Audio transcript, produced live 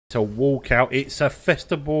A walkout. It's a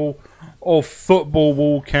festival of football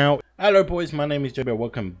walkout. Hello boys, my name is JB.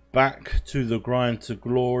 Welcome back to the grind to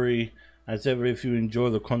glory. As ever, if you enjoy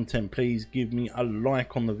the content, please give me a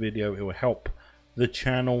like on the video. It will help the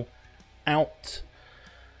channel out.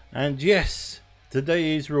 And yes,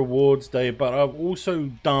 today is rewards day, but I've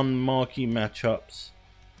also done marquee matchups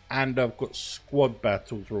and I've got squad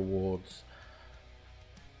battles rewards.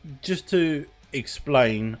 Just to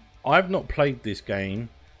explain, I've not played this game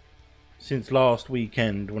since last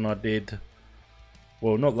weekend when I did,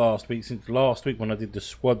 well, not last week, since last week when I did the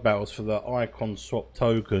squad battles for the icon swap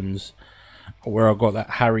tokens, where I got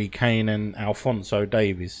that Harry Kane and Alphonso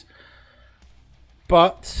Davies.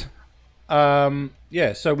 But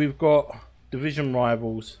yeah, so we've got division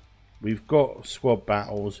rivals, we've got squad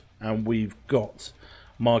battles, and we've got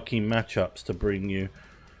marquee matchups to bring you.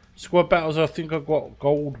 Squad battles, I think I got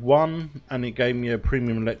gold 1, and it gave me a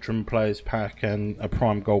premium Electrum players pack and a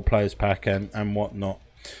prime gold players pack and whatnot.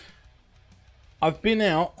 I've been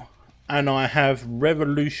out and I have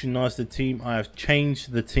revolutionized the team. I have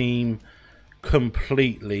changed the team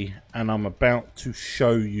completely, and I'm about to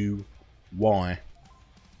show you why.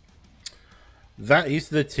 That is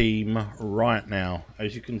the team right now.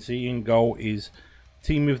 As you can see, in goal is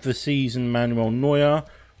team of the season Manuel Neuer,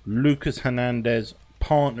 Lucas Hernandez,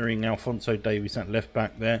 partnering Alphonso Davies at left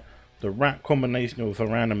back there. The rat combination of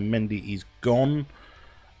Varane and Mendy is gone.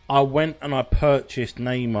 I went and I purchased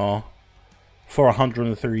Neymar for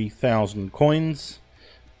 103,000 coins.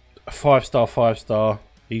 5-star, 5-star.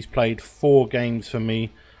 He's played 4 games for me,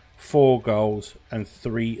 4 goals and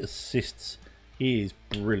 3 assists. He is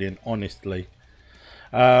brilliant, honestly.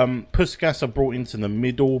 Puskas I brought into the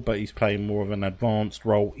middle, but he's playing more of an advanced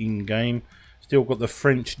role in game. Still got the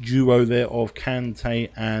French duo there of Kante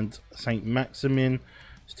and Saint Maximin.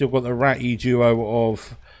 Still got the ratty duo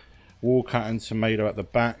of Walcott and Semedo at the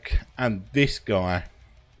back. And this guy,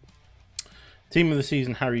 team of the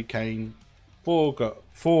season Harry Kane, 4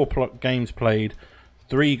 games played,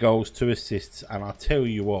 3 goals, 2 assists. And I tell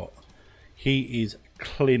you what, he is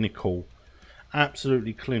clinical,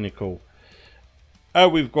 absolutely clinical.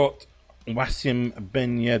 We've got Wassim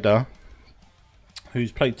Ben Yedder,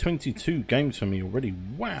 who's played 22 games for me already.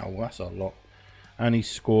 Wow, that's a lot. And he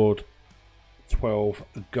scored 12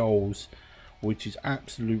 goals, which is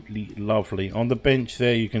absolutely lovely. On the bench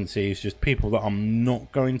there, you can see it's just people that I'm not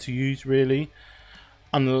going to use, really.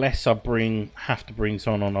 Unless I have to bring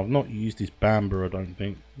someone on. I've not used this Bamba, I don't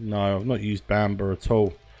think. No, I've not used Bamba at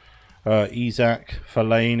all. Isaac,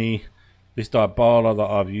 Fellaini, this Dybala that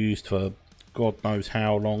I've used for God knows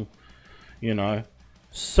how long, you know.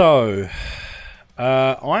 So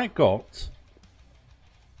I got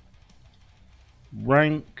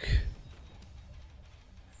rank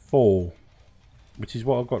 4, which is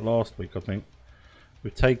what I got last week, I think.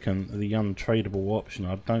 We've taken the untradeable option.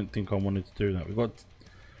 I don't think I wanted to do that. We've got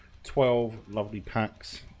 12 lovely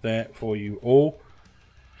packs there for you all,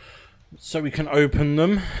 so we can open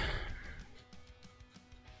them.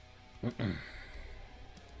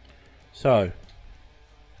 So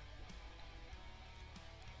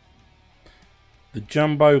the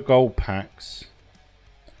jumbo gold packs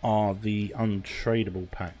are the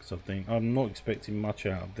untradeable packs, I think. I'm not expecting much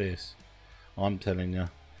out of this, I'm telling you.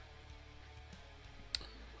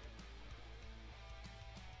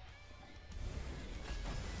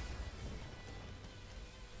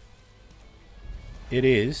 It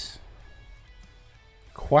is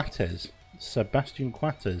Quattez, Sebastian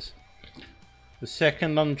Quattez. The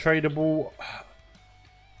second untradeable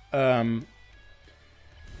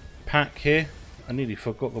pack here. I nearly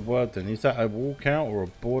forgot the word then. Is that a walkout or a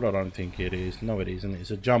board? I don't think it is. No, it isn't. It's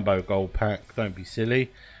a jumbo gold pack. Don't be silly.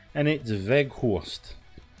 And it's Weghorst.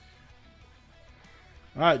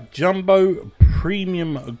 Alright, jumbo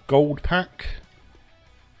premium gold pack.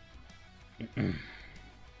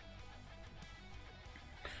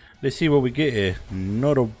 Let's see what we get here.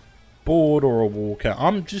 Not a board or a walkout.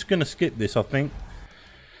 I'm just going to skip this, I think.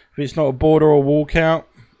 If it's not a board or a walkout,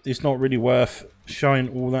 it's not really worth showing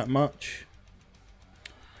all that much.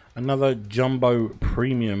 Another jumbo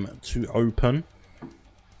premium to open.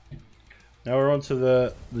 Now we're on to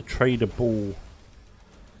the tradable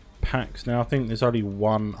packs. Now I think there's only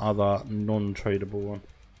one other non-tradable one,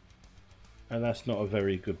 and that's not a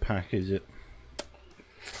very good pack, is it?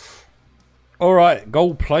 Alright,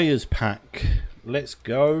 gold players pack. Let's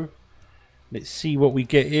go. Let's see what we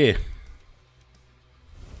get here.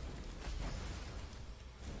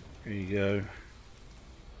 There you go.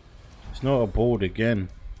 It's not a board again.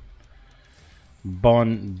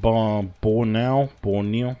 Borneo,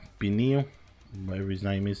 whatever his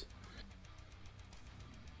name is.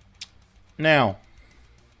 Now,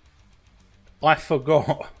 I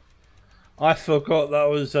forgot. I forgot that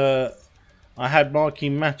was I had marquee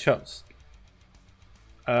matchups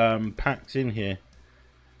packs in here.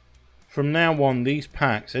 From now on, these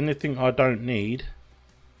packs, anything I don't need,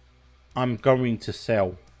 I'm going to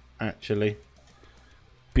sell, actually,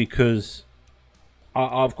 because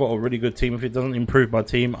I've got a really good team. If it doesn't improve my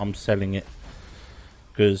team, I'm selling it,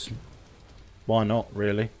 because why not,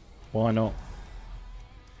 really? Why not?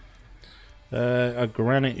 A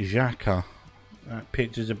Granite Xhaka. That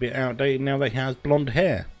picture's a bit outdated now that he has blonde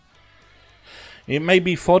hair. It may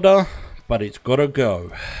be fodder, but it's gotta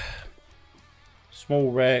go.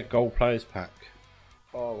 Small rare gold players pack.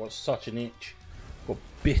 Oh, it was such an itch. Got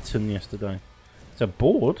bitten yesterday. It's a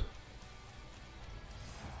board.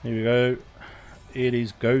 Here we go. It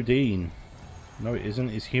is Godin. No, it isn't.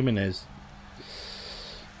 It's Jimenez.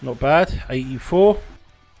 Not bad. 84.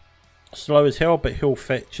 Slow as hell, but he'll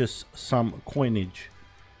fetch us some coinage.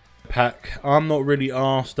 Pack. I'm not really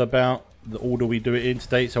asked about the order we do it in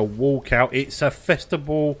today. It's a walkout. It's a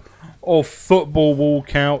festival of football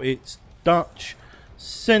walkout. It's Dutch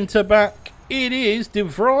centre back. It is De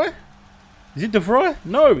Vrij. Is it De Vrij?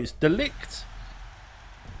 No, it's Delict.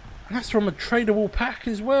 And that's from a tradable pack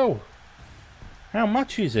as well. How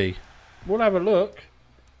much is he? We'll have a look.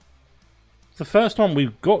 It's the first one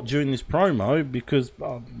we've got during this promo, because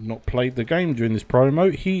I've not played the game during this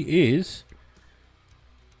promo. He is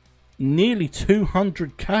nearly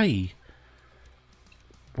 200k.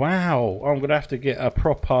 Wow. I'm going to have to get a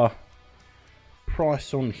proper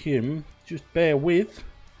price on him. Just bear with.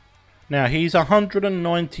 Now, he's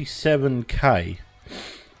 197k.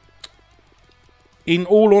 In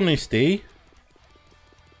all honesty,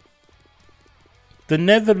 the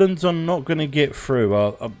Netherlands are not going to get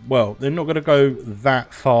through. Well, they're not going to go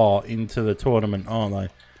that far into the tournament, are they?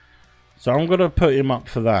 So I'm going to put him up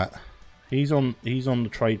for that. He's on the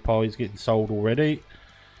trade pile. He's getting sold already.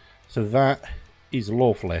 So that is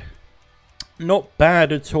lovely. Not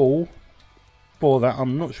bad at all for that.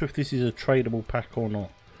 I'm not sure if this is a tradable pack or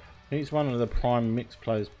not. I think it's one of the prime mix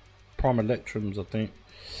players. Prime Electrums, I think.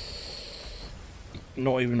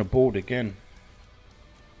 Not even a board again.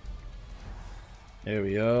 There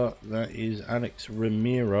we are. That is Alex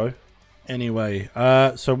Ramiro. Anyway,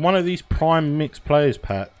 so one of these prime mix players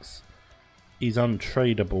packs is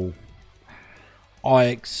untradeable. I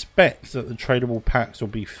expect that the tradable packs will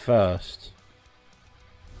be first,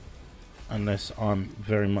 unless I'm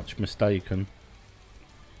very much mistaken.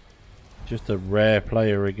 Just a rare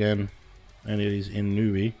player again, and it is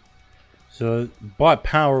Inui. So by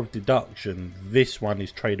power of deduction, this one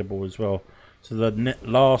is tradable as well. So the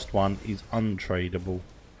last one is untradeable.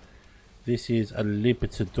 This is a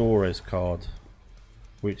Libertadores card,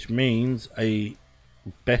 which means a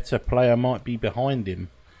better player might be behind him.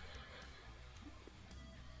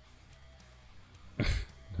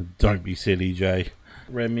 Don't be silly, Jay.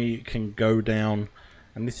 Remy can go down,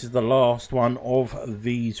 and this is the last one of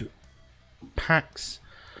these packs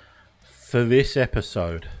for this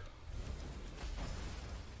episode.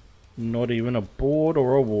 Not even a board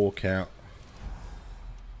or a walkout.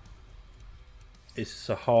 It's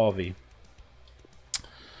a Harvey.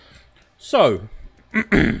 So,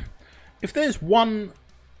 if there's one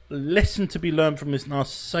lesson to be learned from this, and I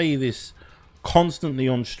say this constantly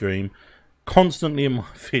on stream, constantly in my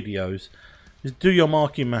videos, is do your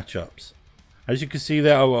marquee matchups. As you can see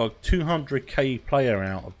there, I got a 200k player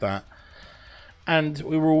out of that, and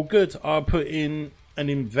we were all good. I put in an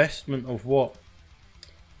investment of what,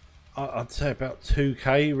 I'd say about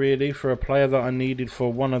 2k really, for a player that I needed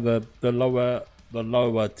for one of the lower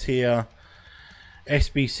tier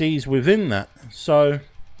SBCs within that. So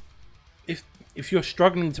if you're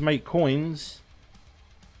struggling to make coins,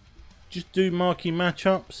 just do marquee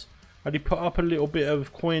matchups. Only put up a little bit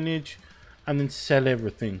of coinage and then sell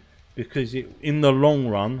everything, because in the long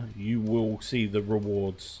run you will see the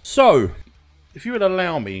rewards. So if you would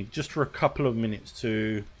allow me just for a couple of minutes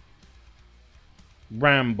to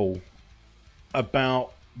ramble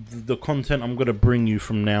about the content I'm going to bring you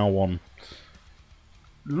from now on.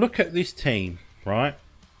 Look at this team, right?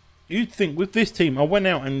 You'd think with this team, I went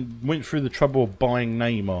out and went through the trouble of buying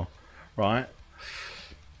Neymar, right?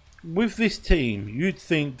 With this team, you'd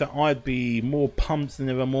think that I'd be more pumped than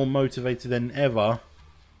ever, more motivated than ever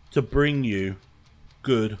to bring you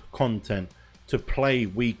good content, to play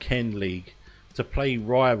weekend league, to play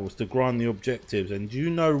rivals, to grind the objectives. And do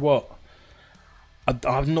you know what?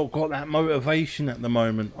 I've not got that motivation at the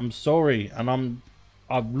moment. I'm sorry. And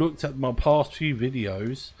I've looked at my past few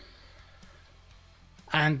videos,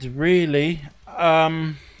 and really,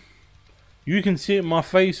 you can see it in my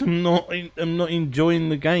face. I'm not enjoying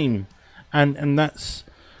the game, and that's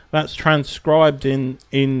that's transcribed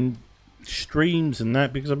in streams and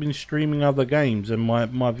that, because I've been streaming other games and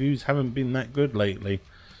my views haven't been that good lately.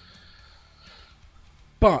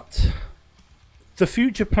 But the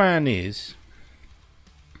future plan is,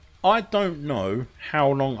 I don't know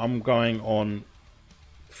how long I'm going on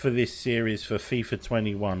for this series for FIFA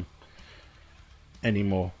 21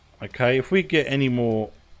 anymore. Okay, if we get any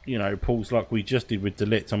more, you know, pulls like we just did with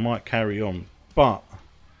Delete, I might carry on. But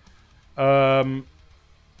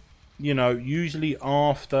you know, usually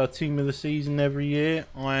after Team of the Season every year,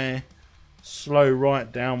 I slow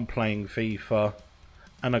right down playing FIFA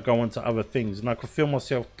and I go on to other things, and I can feel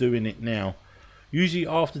myself doing it now. Usually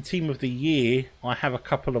after Team of the Year, I have a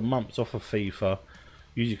couple of months off of FIFA,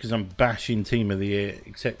 usually because I'm bashing Team of the Year,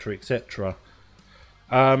 etc, etc.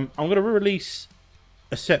 I'm going to release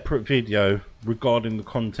a separate video regarding the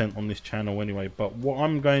content on this channel anyway, but what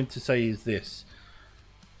I'm going to say is this.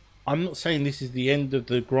 I'm not saying this is the end of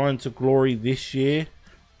the grind to glory this year,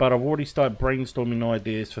 but I've already started brainstorming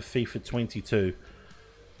ideas for FIFA 22.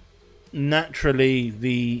 Naturally,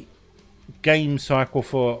 the game cycle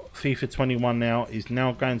for FIFA 21 now is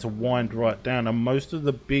now going to wind right down, and most of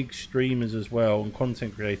the big streamers as well and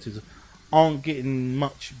content creators aren't getting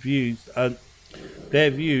much views.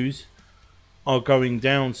 Their views are going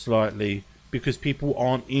down slightly because people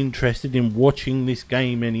aren't interested in watching this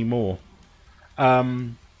game anymore.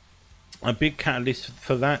 A big catalyst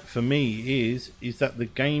for that for me is that the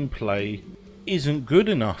gameplay isn't good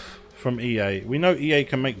enough from EA. We know EA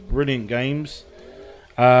can make brilliant games,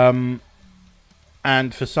 and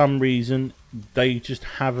for some reason they just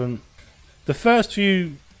haven't. The first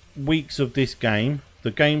few weeks of this game,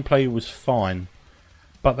 the gameplay was fine,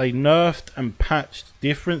 but they nerfed and patched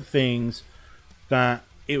different things that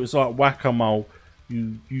it was like whack-a-mole.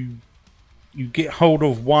 You get hold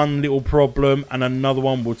of one little problem and another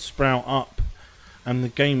one would sprout up, and the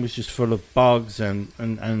game was just full of bugs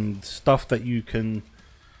and stuff that you can,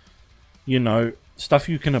 you know, stuff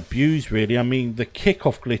you can abuse really. I mean, the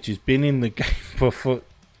kickoff glitch has been in the game for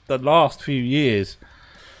the last few years.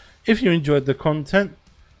 If you enjoyed the content,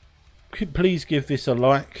 please give this a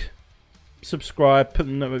like, subscribe, put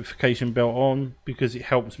the notification bell on because it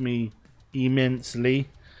helps me immensely.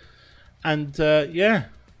 And yeah,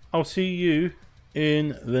 I'll see you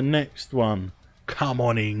in the next one. Come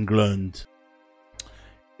on, England.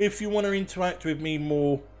 If you want to interact with me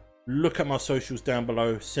more, look at my socials down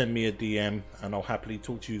below, send me a DM and I'll happily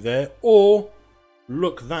talk to you there, or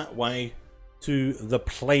look that way to the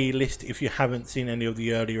playlist if you haven't seen any of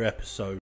the earlier episodes.